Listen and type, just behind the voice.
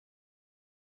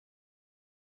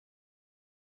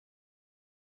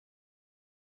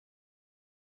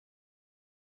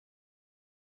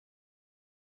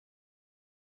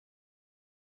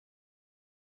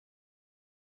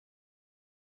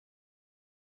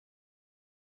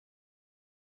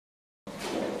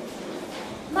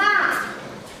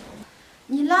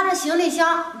你拉着行李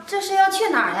箱，这是要去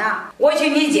哪儿呀？我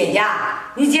去你姐家，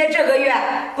你姐这个月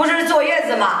不是坐月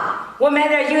子吗？我买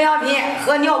点营养品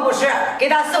和尿不湿给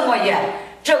她送过去，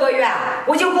这个月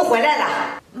我就不回来了。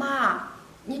妈，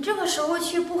你这个时候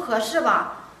去不合适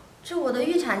吧？这我的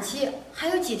预产期还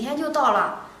有几天就到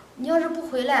了，你要是不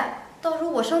回来，到时候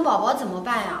我生宝宝怎么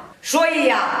办呀？所以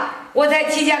呀，我才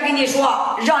提前跟你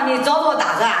说，让你早做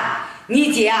打算。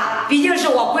你姐啊，毕竟是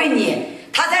我闺女，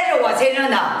她才是我亲生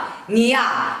的。你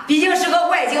呀，毕竟是个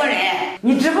外星人，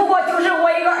你只不过就是我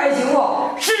一个儿媳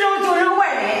妇，始终就是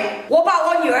外人。我把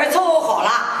我女儿伺候好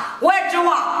了，我还指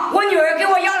望我女儿给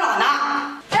我养老呢。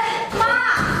哎，妈，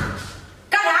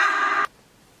干啥？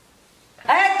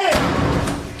哎，对，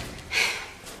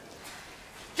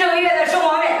这个月的生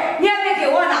活费你还没给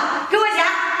我呢，给我钱。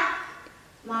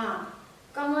妈，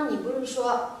刚刚你不是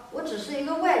说我只是一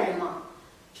个外人吗？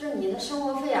这你的生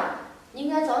活费啊，应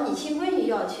该找你亲闺女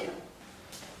要去。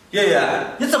月月，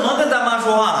你怎么跟咱妈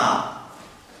说话呢？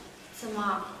怎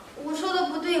么，我说的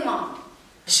不对吗？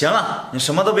行了，你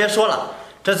什么都别说了，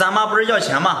这咱妈不是要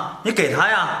钱吗？你给她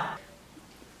呀。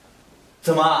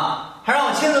怎么还让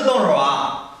我亲自动手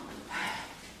啊？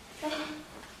哎，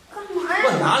干嘛呀？给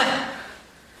我拿来。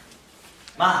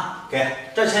妈，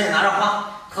给，这钱你拿着花。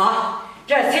好，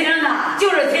这亲生的就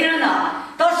是亲生的，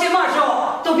到什么时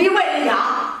候都比外人强。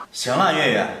行了，月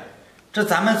月，这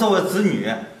咱们作为子女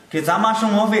给咱妈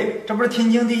生活费，这不是天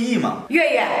经地义吗？月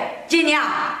月，今年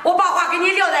我把话给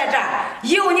你撂在这儿，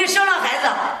以后你生了孩子，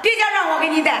别想让我给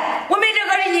你带，我没这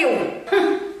个义务。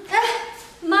哼！哎，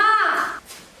妈。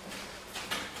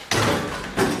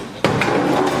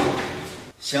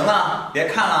行了，别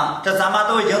看了，这咱妈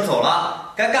都已经走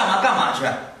了，该干嘛干嘛去。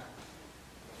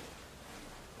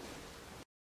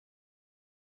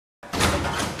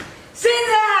孙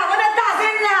子，我的大孙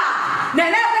子，奶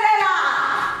奶回来了。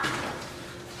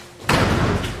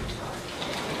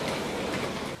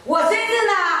我孙子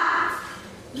呢？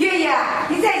月月，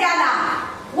你在家呢？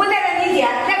我带着你姐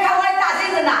来看我的大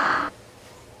孙子呢。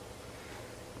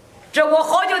这我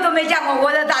好久都没见过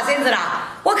我的大孙子了，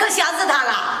我可想死他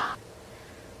了。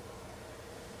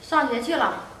上学去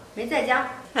了，没在家。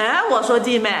哎，我说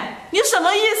弟妹，你什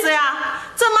么意思呀？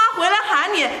这妈回来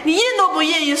喊你，你应都不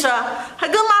应一声，还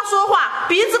跟妈说话，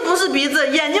鼻子不是鼻子，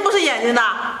眼睛不是眼睛的。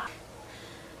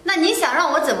那你想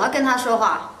让我怎么跟她说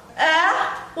话？哎，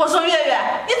我说月月，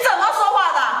你怎么说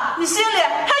话的？你心里还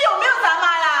有没有咱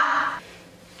妈呀？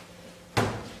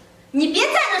你别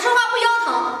站着说话不腰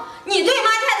疼。你对妈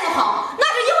态度好，那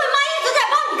是因为妈一直在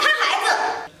帮你看孩子。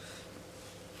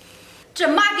这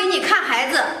妈给你看孩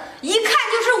子，一看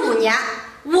就是5年。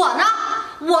我呢，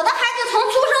我的孩子从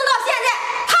出生到现在，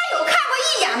她有看过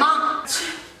一眼吗？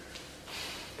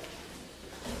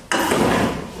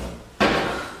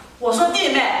我说弟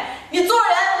妹，你做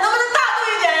人能不能大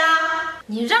度一点呀？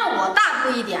你让我大度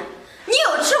一点，你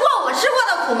有吃过我吃过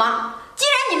的苦吗？既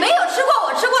然你没有吃过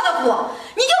我吃过的苦，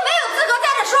你就没有资格在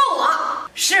这说我。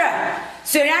是，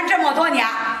虽然这么多年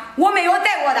我没有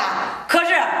带过他，可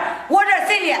是我这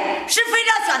心里是非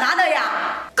常想他的呀。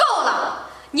够了，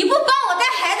你不帮我带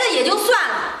孩子也就算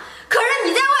了，可是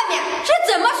你在外面是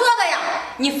怎么说的呀？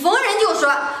你逢人就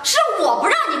说是我不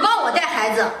让你帮我带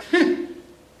孩子。哼，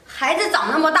孩子长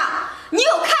那么大，你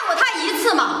有看过他一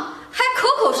次吗？还口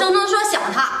口声声说想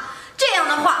他，这样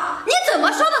的话你怎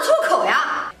么说得出口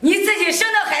呀？你自己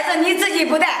生的孩子你自己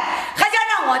不带，还想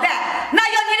让我带，那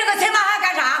要你这个亲妈还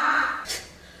干啥？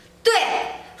对，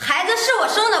孩子是我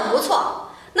生的不错。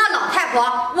那老太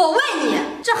婆，我问你，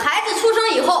这孩子出生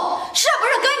以后是不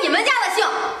是跟你们家的姓？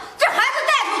这孩子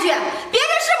带出去，别人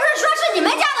是不是说是你们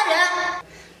家的人？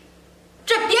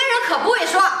这别人可不会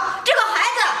说这个孩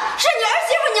子是你儿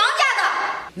媳妇娘家的。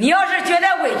你要是觉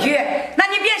得委屈，那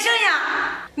你别生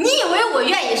呀。你以为我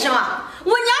愿意生啊？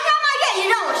我娘家妈愿意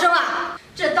让我生啊？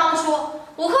这当初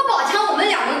我和宝强我们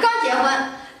2个刚结婚，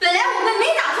本来我们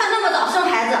没打算那么早生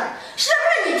孩子，是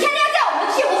不是你天天在我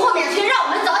们屁股后面催，让我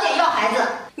们早点要孩子？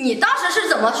你当时是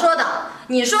怎么说的？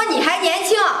你说你还年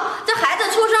轻，这孩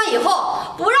子出生以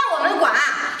后不让我们管，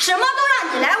什么都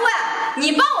让你来问，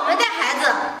你帮我们带孩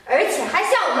子，而且还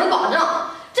向我们保证，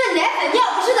这奶粉尿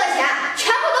不湿的钱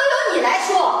全部都由你来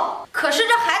出。可是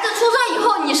这孩子出生以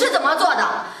后你是怎么做的？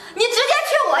你直接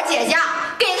去我姐家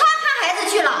给她看孩子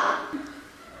去了。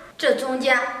这中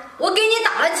间我给你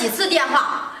打了几次电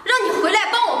话，让你回来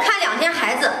帮我看2天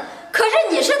孩子，可是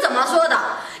你是怎么说的？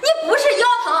你不是腰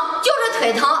疼就是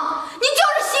腿疼，你就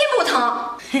是心不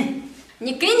疼。哼，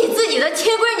你给你自己的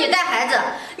亲闺女带孩子，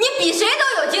你比谁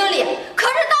都有精力，可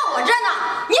是到我这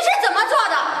呢，你是怎么做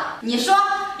的？你说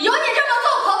有你这么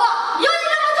做婆婆，有你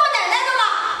这么做奶奶的吗？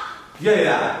月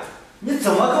月，你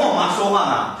怎么跟我妈说话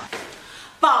呢？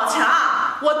宝强，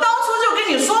我当初就跟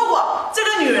你说过，这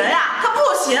个女人呀，她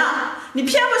不行，你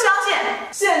偏不相信。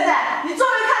现在你终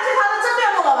于看清她的真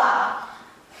面目了吧？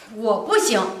我不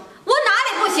行，我哪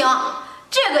里不行？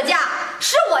这个家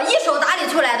是我一手打理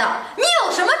出来的，你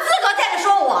有什么资格在这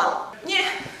说我？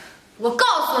我告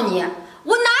诉你，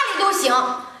我哪里都行。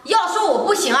要说我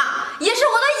不行啊，也是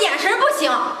我的眼神不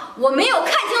行，我没有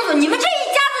看清楚你们这一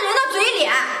家子人的嘴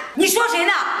脸。你说谁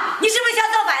呢？你是不是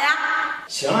想造反呀？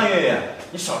行了，月月，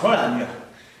你少说两句。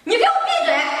你给我闭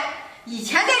嘴！以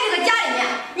前在这个家里面，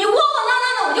你窝窝囊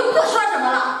囊的，我就不说什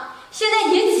么了。现在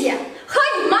你姐和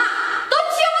你妈都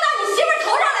接不到你媳妇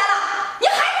头上来了，你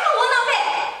还是个窝囊废。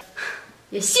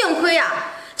也幸亏啊，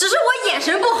只是我眼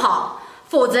神不好，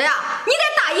否则呀，你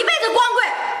得打一辈子光棍。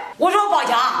我说宝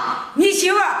强，你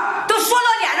媳妇儿都说到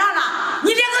脸上了，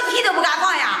你连个屁都不敢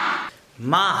放呀！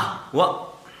妈，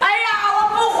哎呀，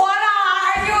我不活了，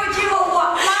儿子又欺负我，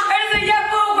儿子也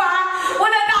不管，我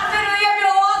的大孙子也比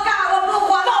我干，我不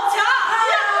活了。宝强，你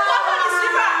也不管管你媳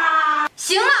妇儿。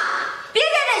行了，别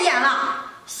在这演了。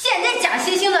现在假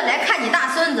惺惺的来看你大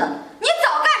孙子，你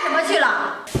早干什么去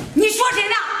了？你说谁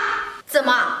呢？怎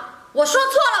么，我说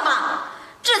错了吗？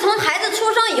自从孩子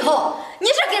出生以后，你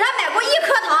是给他买过1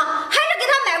颗糖，还是给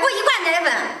他买过1罐奶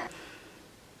粉？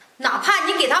哪怕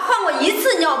你给他换过1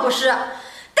次尿不湿，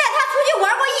带他出去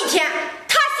玩过1天，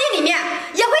他心里面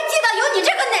也会记得有你这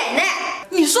个奶奶。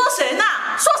你说谁呢？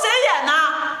说谁演呢？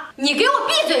你给我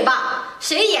闭嘴吧！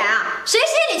谁演啊？谁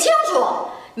心里清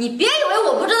楚。你别以为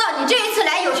我不知道你这一次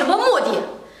来有什么目的。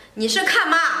你是看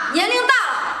妈年龄大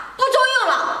了，不中用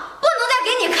了，不能再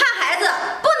给你看孩子，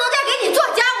不能再给你做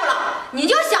家务了，你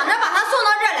就想着把他送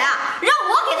到这儿来啊，让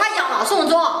我给他养老送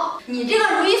终。你这个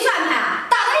如意算盘啊，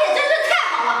打得也真是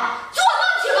太好了，做梦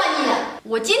去吧你！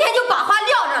我今天就把话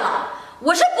撂着了，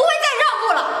我是不会再让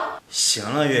步了。行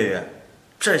了，月月，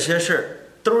这些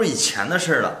事都是以前的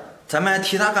事了，咱们还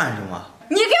提他干什么？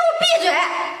你给我闭嘴！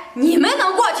你们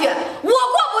能过去，我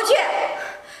过不去。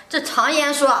这常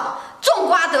言说，种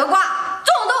瓜得瓜，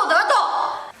种豆得豆，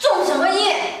种什么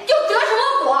因就得什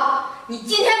么果。你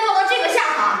今天落到这个下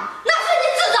场，那是你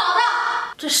自找的。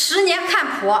这10年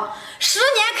看婆，10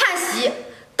年看媳，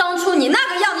当初你那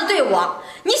个样子对我，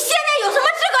你现在有什么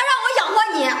资格让我养活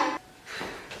你？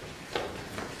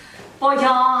宝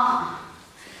强，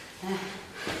哎。